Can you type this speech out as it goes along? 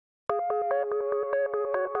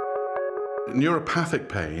Neuropathic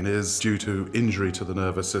pain is due to injury to the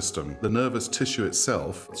nervous system. The nervous tissue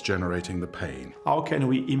itself is generating the pain. How can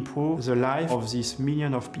we improve the life of these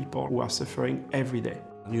millions of people who are suffering every day?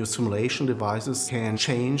 Neurostimulation devices can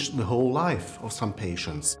change the whole life of some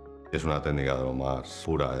patients. Es una técnica de lo más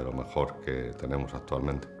pura, de lo mejor que tenemos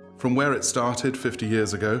actualmente. From where it started 50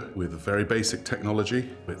 years ago with very basic technology,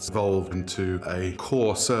 it's evolved into a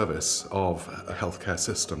core service of a healthcare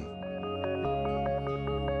system.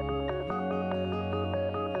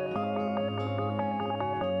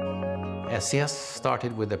 SCS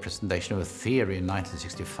started with the presentation of a theory in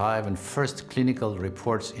 1965 and first clinical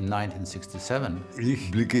reports in 1967.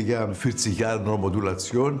 Ich blicke ja 40 Jahre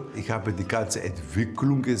Neuromodulation. Ich habe die ganze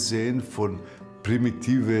Entwicklung gesehen von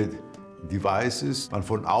primitiven Devices, man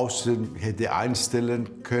von außen hätte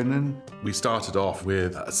einstellen können. We started off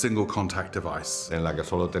with a single contact device. En la que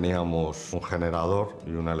solo teníamos un generador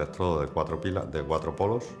y un electrodo de cuatro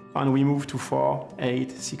polos. And we moved to 4,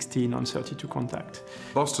 8, 16 and 32 contact.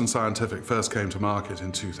 Boston Scientific first came to market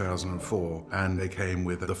in 2004 and they came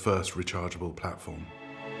with the first rechargeable platform.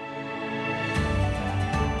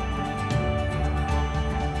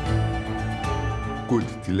 Gut,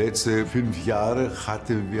 die letzten 5 Jahre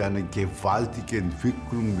hatten wir eine gewaltige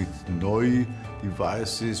Entwicklung mit neuen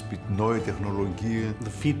Devices, mit neuen Technologien. The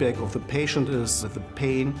feedback of the patient is that the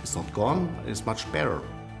pain is not gone, it's much better.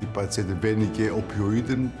 Die Patienten wenige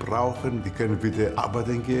Opioiden brauchen, die können wieder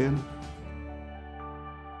arbeiten gehen.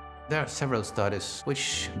 There are several studies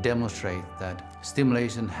which demonstrate that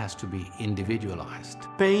stimulation has to be individualized.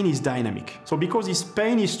 Pain is dynamic. So because this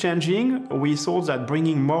pain is changing, we thought that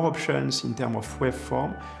bringing more options in terms of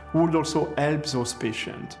waveform would also help those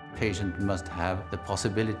patients. Patient must have the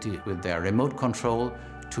possibility with their remote control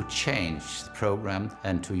to change the program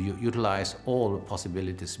and to utilize all the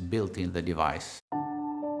possibilities built in the device.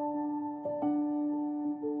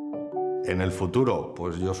 En el futuro,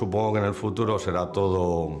 pues yo supongo que en el futuro será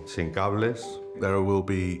todo sin cables. There will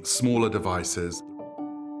be smaller devices.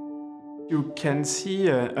 You can see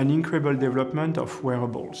an incredible development of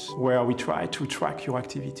wearables, where we try to track your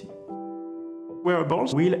activity.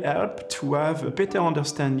 Wearables will help to have a better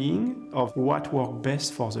understanding of what works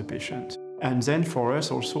best for the patient, and then for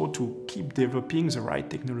us also to keep developing the right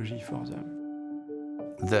technology for them.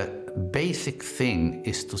 The basic thing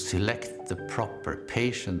is to select the proper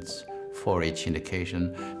patients for each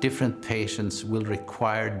indication. Different patients will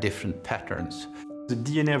require different patterns. The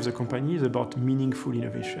DNA of the company is about meaningful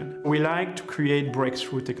innovation. We like to create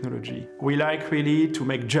breakthrough technology. We like really to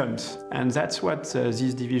make jumps, and that's what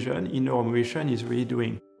this division in Neuromodulation is really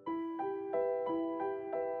doing.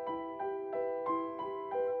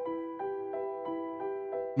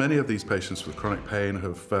 Many of these patients with chronic pain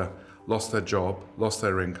have lost their job, lost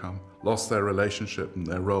their income, lost their relationship and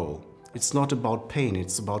their role. It's not about pain,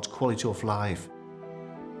 it's about quality of life.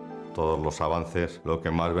 Todos los avances lo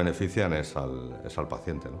que más benefician es al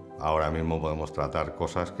paciente, ¿no? Ahora mismo podemos tratar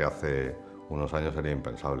cosas que hace unos años sería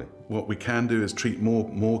impensable. What we can do is treat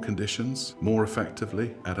more conditions more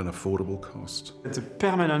effectively at an affordable cost. The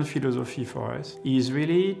permanent philosophy for us is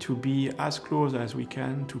really to be as close as we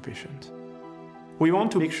can to patients. We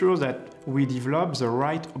want to make sure that we develop the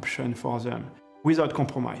right option for them without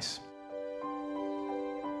compromise.